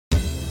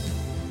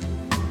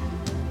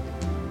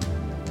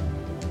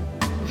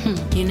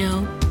You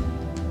know,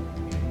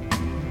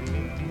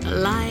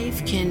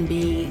 life can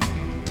be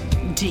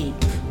deep,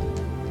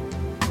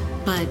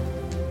 but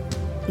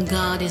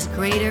God is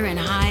greater and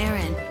higher,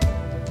 and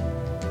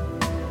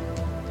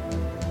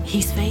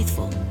He's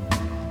faithful.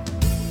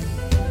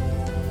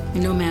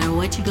 And no matter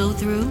what you go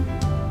through,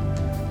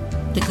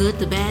 the good,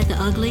 the bad, the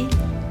ugly,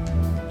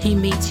 He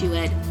meets you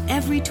at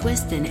every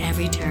twist and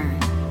every turn.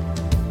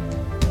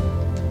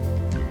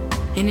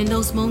 And in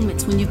those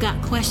moments when you've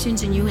got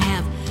questions and you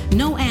have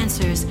no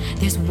answers,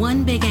 there's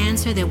one big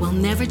answer that will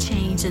never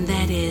change, and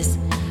that is,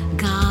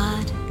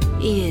 God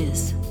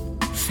is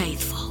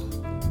faithful.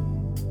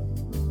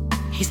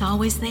 He's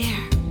always there.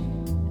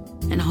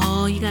 And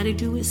all you got to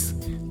do is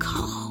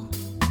call.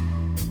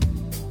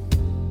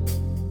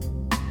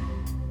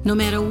 No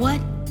matter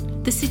what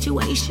the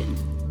situation,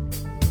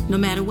 no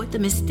matter what the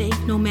mistake,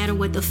 no matter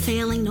what the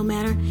failing, no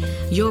matter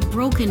your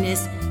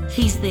brokenness,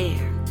 He's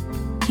there.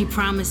 He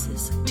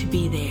promises to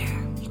be there.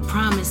 He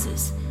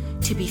promises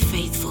to be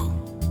faithful,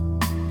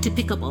 to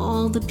pick up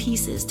all the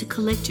pieces, to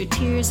collect your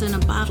tears in a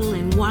bottle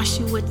and wash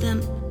you with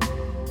them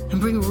and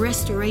bring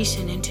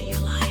restoration into your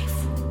life.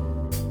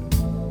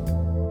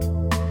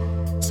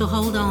 So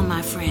hold on,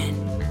 my friend.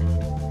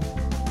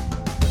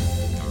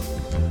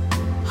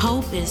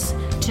 Hope is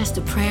just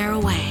a prayer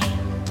away.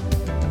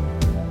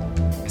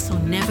 So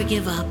never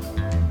give up.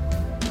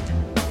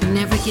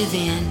 Never give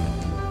in.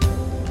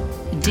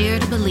 Dare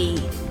to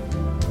believe.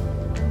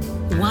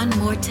 One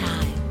more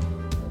time.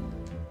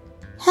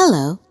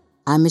 Hello,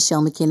 I'm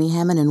Michelle McKinney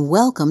Hammond, and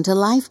welcome to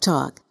Life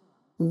Talk.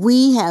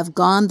 We have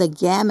gone the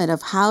gamut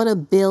of how to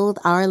build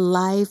our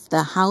life,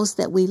 the house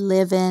that we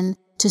live in,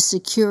 to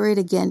secure it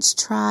against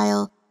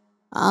trial,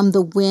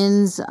 the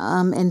winds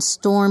and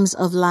storms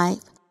of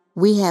life.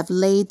 We have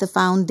laid the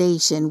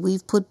foundation.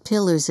 We've put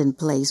pillars in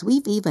place.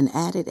 We've even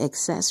added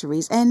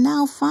accessories. And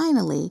now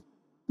finally,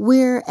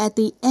 we're at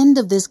the end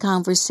of this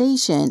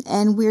conversation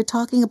and we're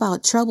talking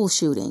about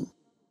troubleshooting.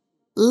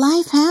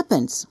 Life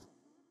happens.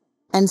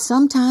 And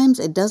sometimes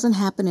it doesn't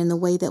happen in the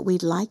way that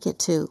we'd like it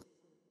to.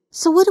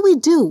 So what do we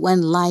do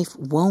when life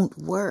won't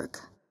work?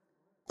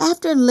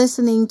 After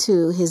listening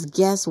to his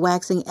guests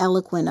waxing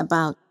eloquent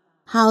about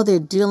how they're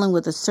dealing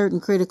with a certain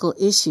critical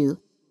issue,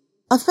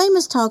 a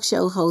famous talk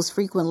show host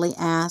frequently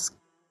asks,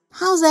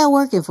 "How's that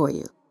working for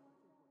you?"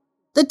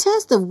 The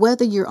test of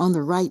whether you're on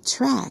the right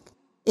track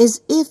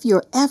is if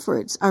your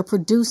efforts are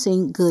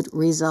producing good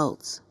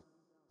results.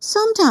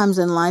 Sometimes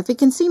in life, it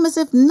can seem as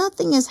if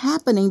nothing is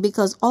happening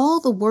because all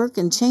the work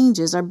and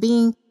changes are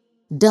being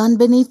done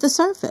beneath the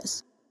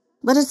surface.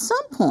 But at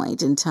some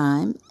point in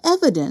time,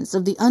 evidence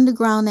of the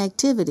underground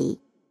activity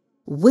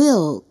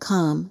will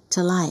come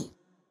to light.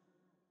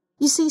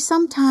 You see,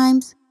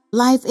 sometimes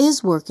life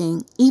is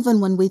working even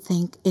when we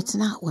think it's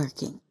not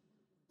working.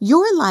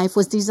 Your life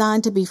was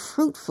designed to be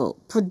fruitful,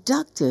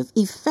 productive,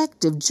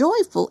 effective,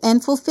 joyful,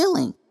 and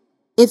fulfilling.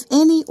 If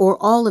any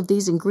or all of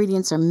these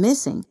ingredients are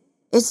missing,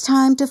 it's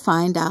time to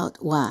find out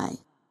why.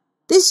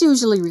 This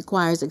usually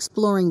requires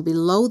exploring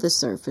below the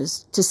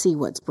surface to see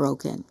what's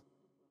broken.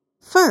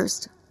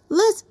 First,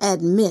 let's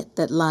admit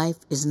that life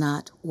is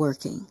not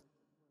working.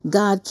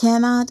 God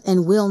cannot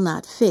and will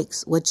not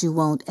fix what you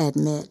won't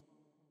admit.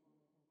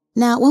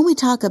 Now, when we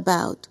talk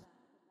about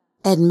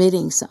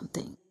admitting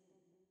something,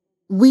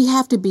 we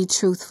have to be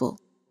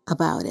truthful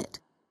about it.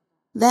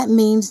 That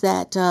means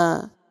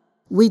that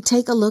we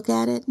take a look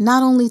at it,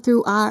 not only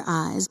through our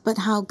eyes, but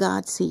how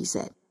God sees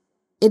it.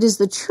 It is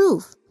the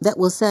truth that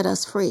will set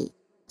us free.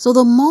 So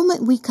the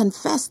moment we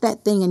confess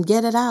that thing and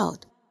get it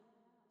out,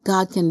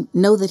 God can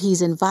know that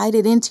He's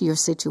invited into your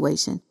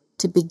situation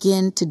to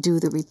begin to do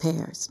the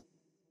repairs.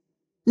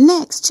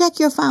 Next, check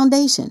your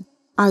foundation.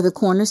 Are the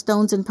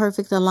cornerstones in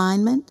perfect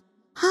alignment?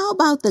 How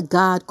about the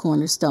God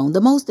cornerstone,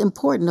 the most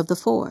important of the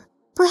four?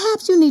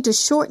 Perhaps you need to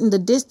shorten the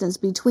distance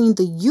between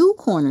the you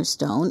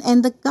cornerstone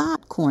and the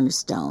God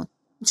cornerstone.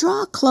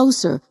 Draw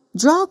closer.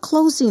 Draw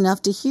close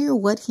enough to hear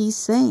what He's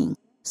saying.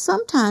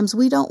 Sometimes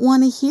we don't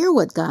want to hear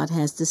what God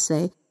has to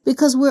say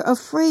because we're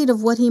afraid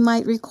of what He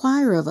might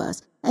require of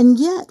us. And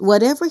yet,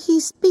 whatever He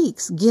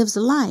speaks gives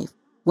life.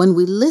 When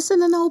we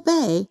listen and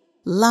obey,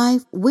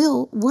 life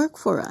will work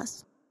for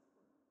us.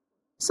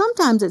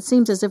 Sometimes it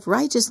seems as if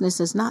righteousness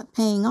is not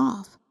paying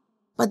off,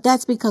 but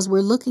that's because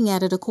we're looking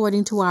at it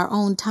according to our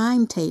own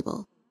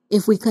timetable.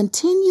 If we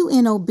continue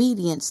in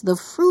obedience, the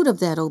fruit of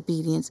that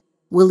obedience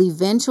will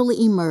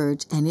eventually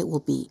emerge and it will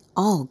be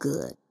all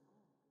good.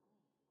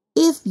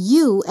 If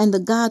you and the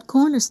God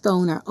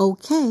cornerstone are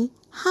okay,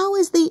 how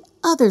is the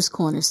other's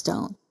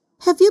cornerstone?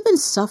 Have you been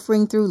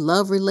suffering through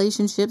love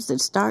relationships that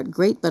start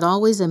great but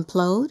always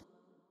implode?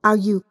 Are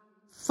you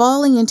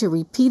falling into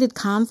repeated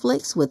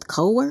conflicts with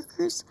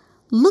coworkers?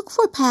 Look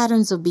for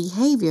patterns of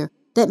behavior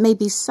that may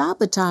be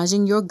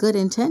sabotaging your good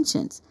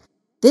intentions.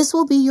 This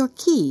will be your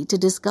key to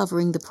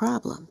discovering the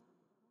problem.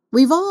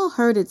 We've all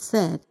heard it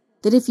said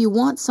that if you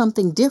want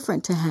something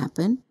different to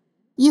happen,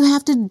 you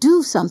have to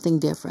do something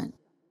different.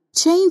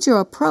 Change your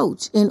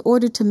approach in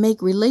order to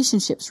make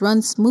relationships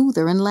run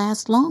smoother and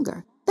last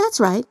longer. That's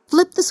right,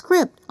 flip the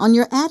script on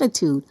your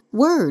attitude,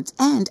 words,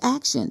 and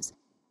actions.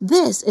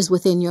 This is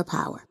within your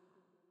power.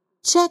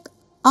 Check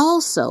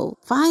also,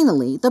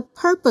 finally, the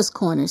purpose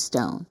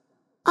cornerstone.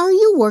 Are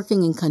you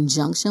working in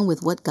conjunction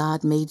with what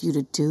God made you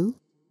to do?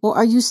 Or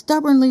are you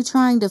stubbornly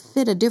trying to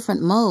fit a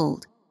different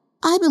mold?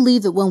 I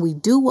believe that when we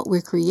do what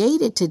we're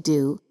created to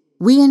do,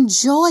 we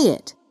enjoy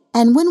it.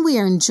 And when we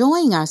are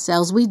enjoying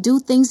ourselves, we do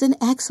things in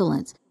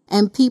excellence.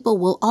 And people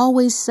will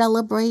always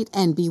celebrate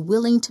and be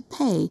willing to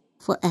pay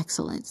for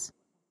excellence.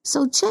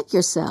 So check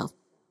yourself.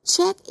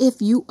 Check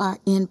if you are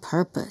in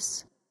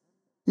purpose.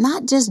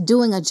 Not just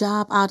doing a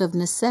job out of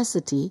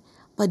necessity,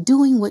 but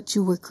doing what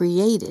you were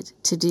created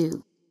to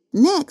do.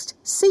 Next,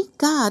 seek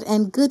God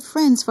and good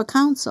friends for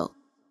counsel.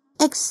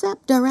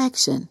 Accept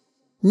direction.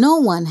 No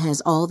one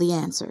has all the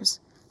answers.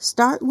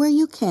 Start where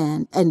you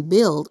can and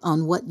build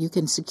on what you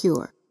can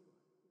secure.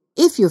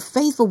 If you're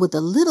faithful with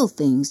the little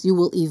things, you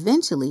will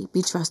eventually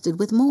be trusted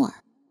with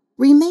more.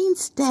 Remain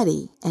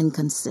steady and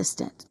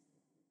consistent.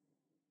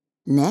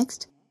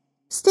 Next,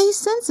 stay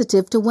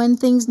sensitive to when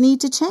things need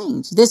to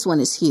change. This one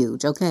is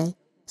huge, okay?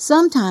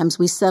 Sometimes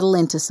we settle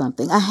into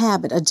something, a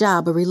habit, a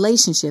job, a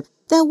relationship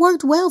that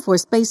worked well for a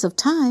space of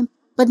time,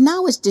 but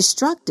now it's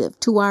destructive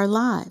to our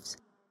lives.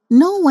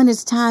 Know when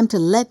it's time to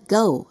let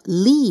go,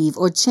 leave,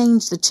 or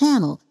change the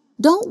channel.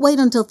 Don't wait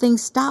until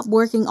things stop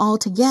working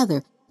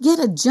altogether. Get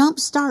a jump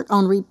start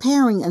on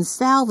repairing and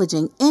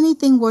salvaging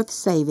anything worth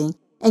saving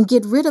and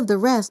get rid of the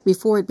rest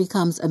before it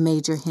becomes a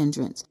major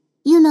hindrance.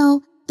 You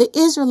know, the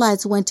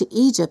Israelites went to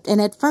Egypt,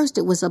 and at first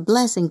it was a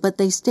blessing, but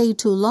they stayed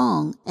too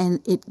long, and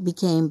it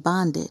became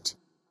bondage.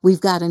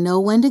 We've got to know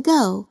when to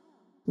go,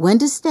 when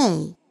to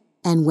stay,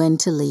 and when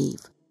to leave.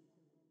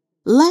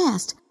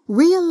 Last,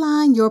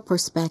 realign your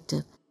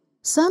perspective.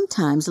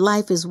 Sometimes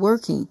life is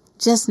working,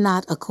 just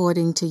not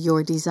according to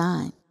your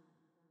design.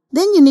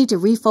 Then you need to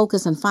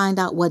refocus and find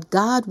out what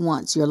God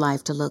wants your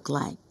life to look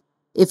like.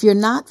 If you're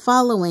not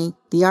following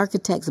the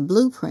architect's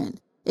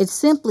blueprint, it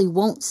simply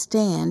won't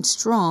stand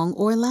strong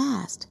or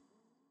last.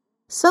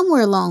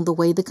 Somewhere along the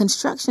way, the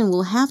construction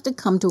will have to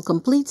come to a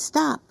complete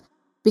stop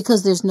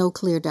because there's no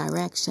clear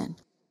direction.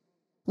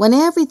 When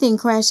everything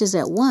crashes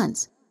at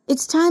once,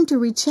 it's time to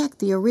recheck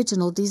the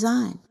original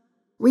design.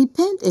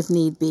 Repent, if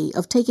need be,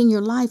 of taking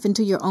your life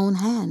into your own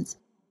hands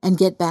and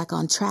get back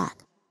on track.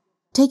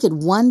 Take it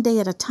one day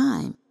at a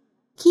time.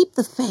 Keep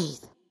the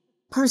faith.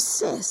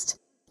 Persist,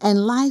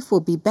 and life will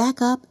be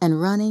back up and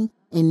running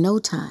in no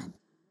time.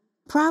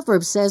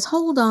 Proverbs says,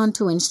 hold on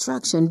to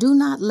instruction. Do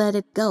not let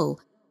it go.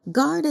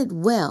 Guard it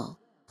well,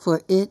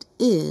 for it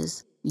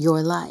is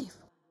your life.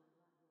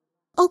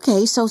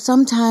 Okay, so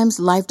sometimes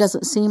life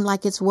doesn't seem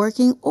like it's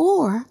working,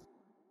 or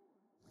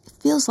it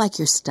feels like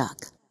you're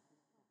stuck.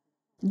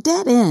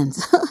 Dead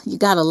ends, you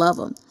gotta love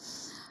them.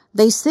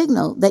 They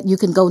signal that you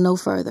can go no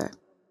further.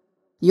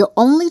 Your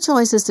only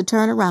choice is to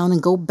turn around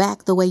and go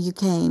back the way you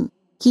came,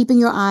 keeping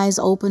your eyes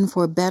open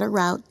for a better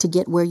route to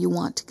get where you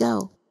want to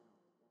go.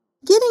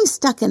 Getting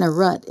stuck in a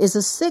rut is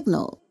a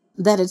signal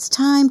that it's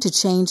time to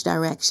change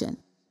direction,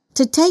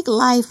 to take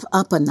life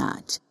up a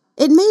notch.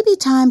 It may be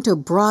time to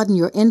broaden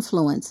your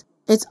influence.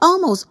 It's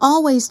almost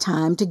always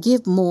time to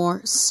give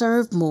more,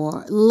 serve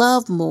more,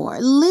 love more,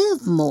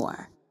 live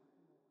more.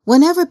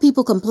 Whenever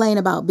people complain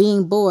about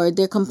being bored,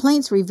 their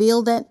complaints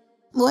reveal that,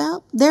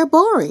 well, they're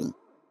boring.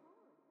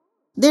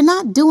 They're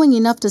not doing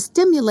enough to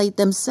stimulate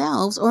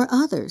themselves or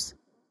others.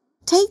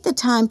 Take the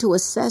time to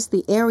assess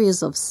the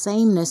areas of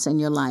sameness in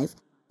your life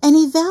and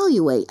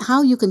evaluate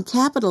how you can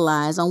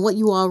capitalize on what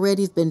you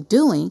already have been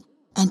doing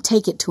and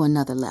take it to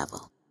another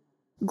level.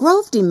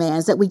 Growth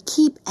demands that we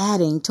keep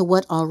adding to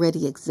what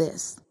already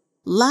exists.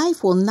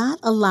 Life will not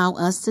allow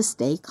us to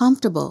stay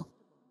comfortable.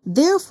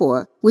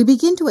 Therefore, we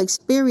begin to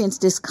experience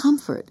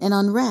discomfort and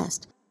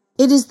unrest.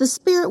 It is the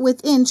spirit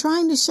within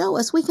trying to show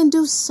us we can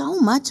do so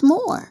much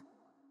more.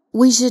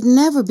 We should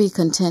never be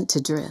content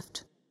to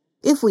drift.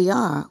 If we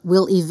are,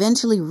 we'll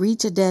eventually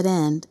reach a dead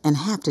end and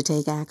have to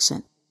take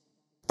action.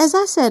 As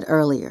I said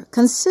earlier,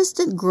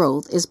 consistent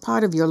growth is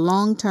part of your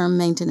long-term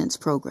maintenance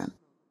program.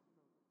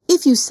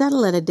 If you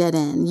settle at a dead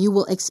end, you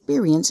will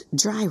experience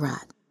dry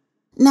rot.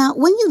 Now,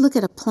 when you look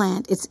at a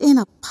plant, it's in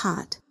a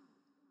pot.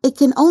 It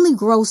can only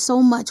grow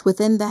so much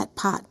within that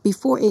pot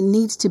before it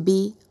needs to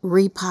be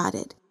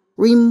repotted,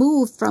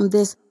 removed from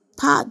this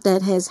pot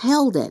that has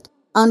held it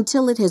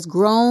until it has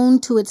grown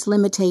to its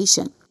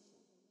limitation.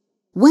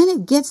 When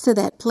it gets to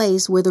that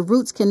place where the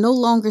roots can no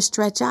longer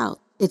stretch out,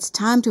 it's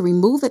time to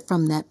remove it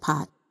from that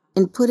pot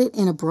and put it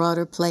in a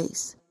broader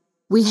place.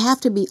 We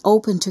have to be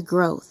open to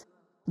growth.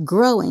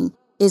 Growing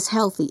is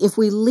healthy. If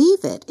we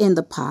leave it in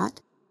the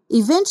pot,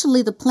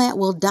 eventually the plant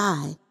will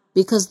die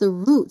because the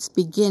roots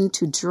begin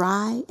to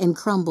dry and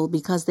crumble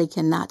because they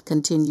cannot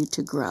continue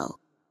to grow.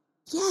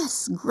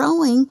 Yes,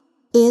 growing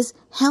is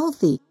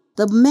healthy.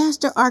 The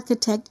master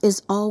architect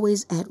is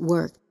always at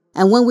work.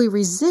 And when we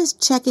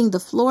resist checking the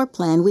floor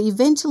plan, we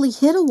eventually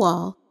hit a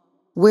wall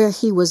where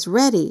he was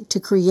ready to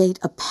create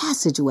a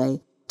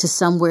passageway to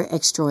somewhere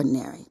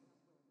extraordinary.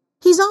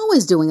 He's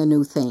always doing a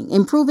new thing,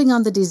 improving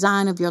on the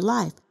design of your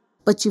life.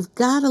 but you've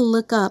got to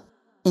look up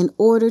in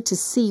order to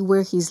see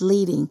where he's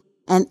leading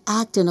and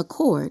act in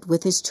accord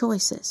with his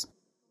choices.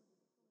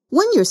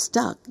 When you're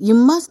stuck, you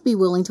must be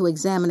willing to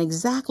examine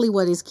exactly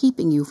what is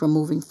keeping you from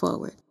moving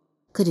forward.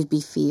 Could it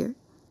be fear?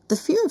 The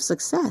fear of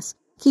success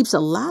keeps a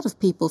lot of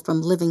people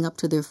from living up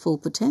to their full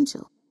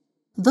potential.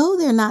 Though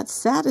they're not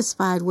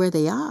satisfied where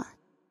they are,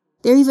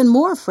 they're even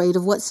more afraid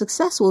of what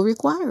success will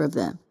require of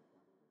them.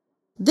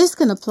 This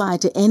can apply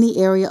to any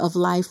area of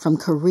life from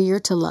career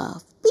to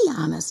love. Be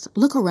honest.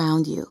 Look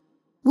around you.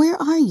 Where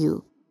are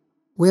you?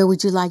 Where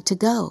would you like to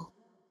go?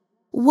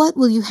 What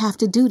will you have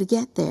to do to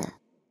get there?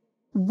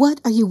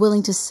 What are you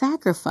willing to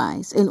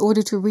sacrifice in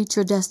order to reach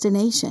your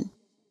destination?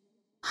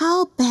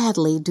 How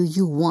badly do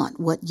you want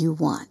what you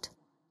want?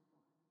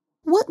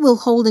 What will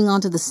holding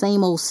on to the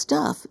same old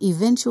stuff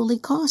eventually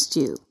cost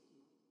you?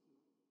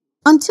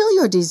 Until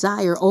your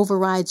desire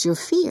overrides your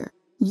fear,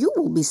 you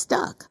will be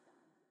stuck.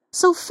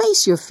 So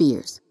face your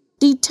fears.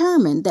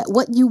 Determine that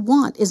what you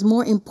want is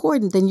more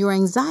important than your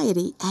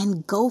anxiety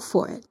and go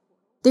for it.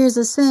 There's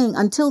a saying,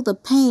 until the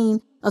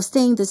pain of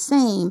staying the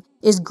same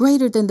is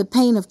greater than the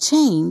pain of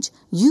change,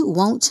 you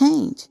won't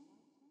change.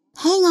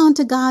 Hang on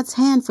to God's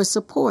hand for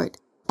support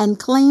and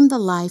claim the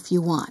life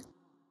you want.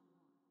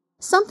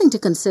 Something to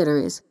consider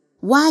is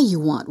why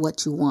you want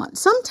what you want.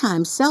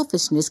 Sometimes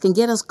selfishness can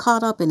get us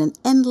caught up in an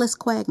endless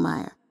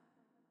quagmire.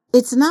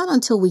 It's not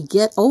until we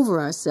get over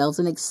ourselves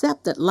and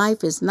accept that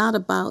life is not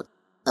about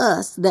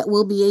us that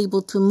we'll be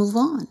able to move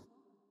on.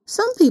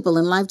 Some people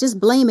in life just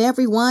blame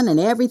everyone and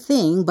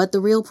everything but the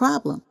real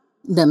problem,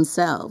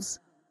 themselves.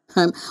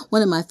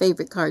 One of my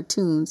favorite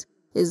cartoons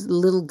is a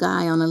little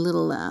guy on a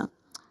little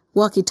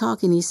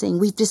walkie-talkie, and he's saying,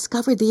 "We've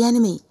discovered the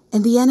enemy,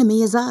 and the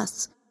enemy is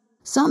us."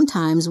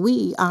 Sometimes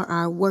we are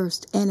our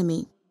worst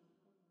enemy.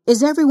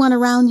 Is everyone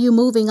around you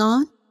moving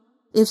on?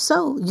 If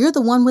so, you're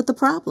the one with the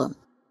problem.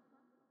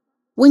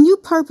 When you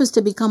purpose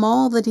to become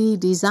all that he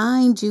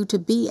designed you to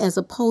be as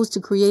opposed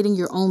to creating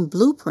your own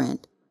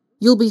blueprint,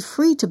 you'll be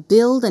free to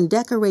build and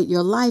decorate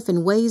your life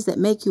in ways that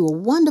make you a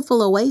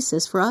wonderful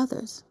oasis for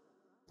others.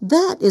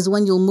 That is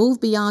when you'll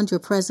move beyond your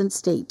present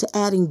state to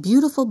adding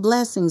beautiful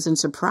blessings and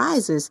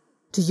surprises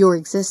to your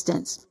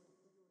existence.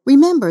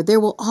 Remember, there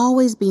will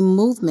always be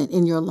movement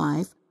in your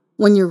life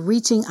when you're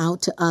reaching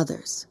out to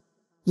others.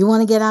 You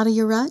want to get out of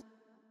your rut?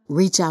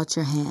 Reach out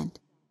your hand.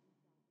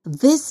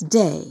 This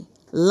day,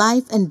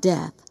 life and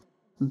death,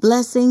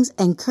 blessings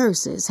and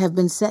curses have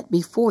been set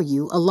before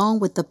you along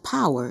with the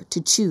power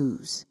to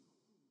choose.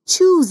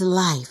 Choose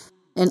life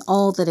and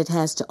all that it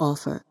has to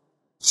offer.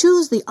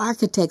 Choose the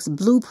architect's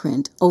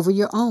blueprint over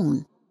your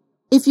own.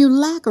 If you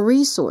lack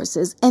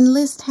resources,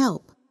 enlist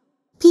help.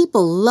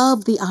 People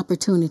love the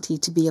opportunity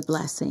to be a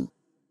blessing.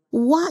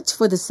 Watch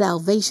for the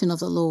salvation of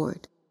the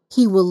Lord.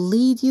 He will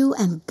lead you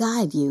and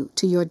guide you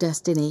to your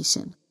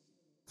destination.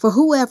 For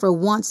whoever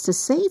wants to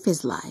save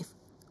his life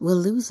will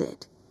lose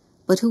it,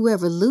 but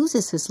whoever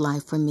loses his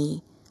life for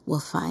me will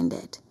find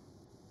it.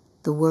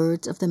 The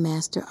words of the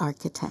master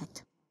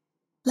architect.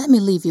 Let me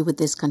leave you with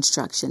this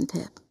construction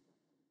tip.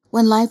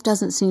 When life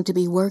doesn't seem to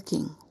be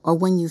working, or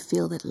when you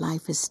feel that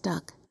life is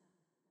stuck,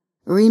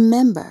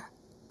 remember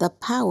the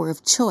power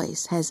of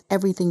choice has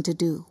everything to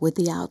do with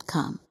the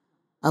outcome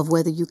of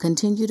whether you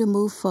continue to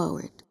move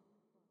forward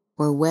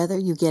or whether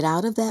you get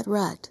out of that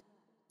rut.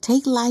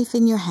 Take life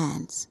in your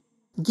hands,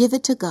 give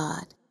it to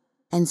God,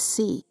 and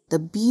see the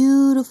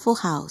beautiful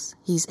house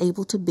He's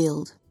able to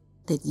build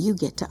that you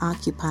get to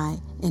occupy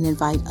and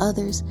invite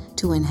others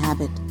to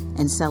inhabit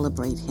and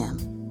celebrate Him.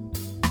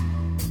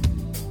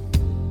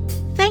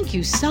 Thank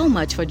you so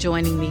much for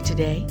joining me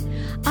today.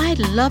 I'd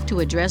love to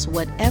address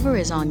whatever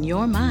is on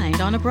your mind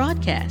on a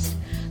broadcast.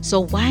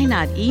 So why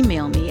not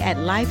email me at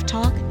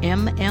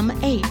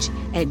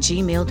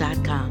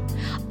lifetalkmmh@gmail.com.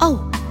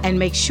 Oh, and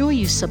make sure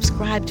you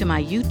subscribe to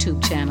my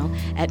YouTube channel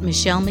at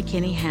Michelle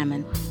McKinney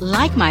Hammond.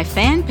 Like my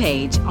fan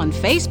page on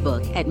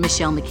Facebook at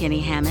Michelle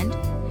McKinney Hammond.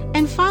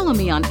 And follow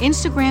me on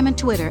Instagram and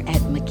Twitter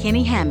at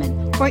McKinney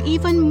Hammond for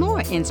even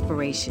more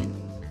inspiration.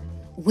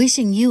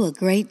 Wishing you a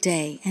great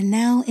day, and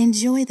now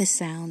enjoy the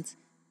sounds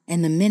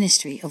and the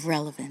ministry of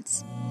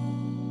relevance.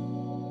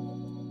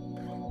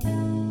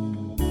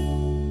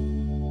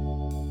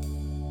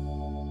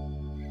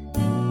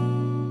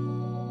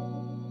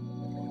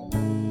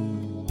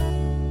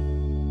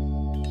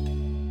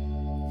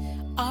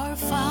 Our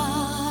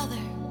Father,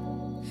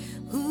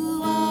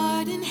 who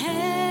art in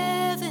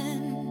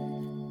heaven,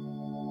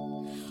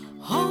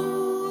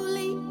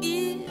 holy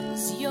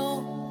is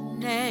your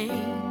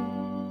name.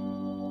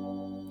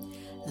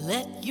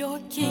 Let your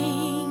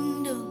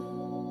kingdom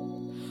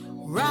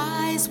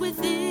rise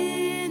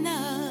within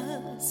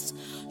us.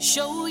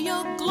 Show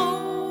your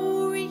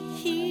glory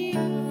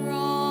here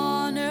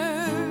on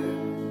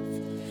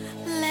earth.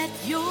 Let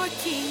your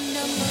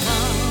kingdom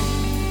come.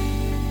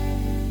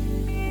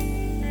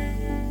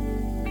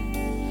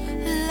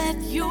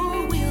 Let your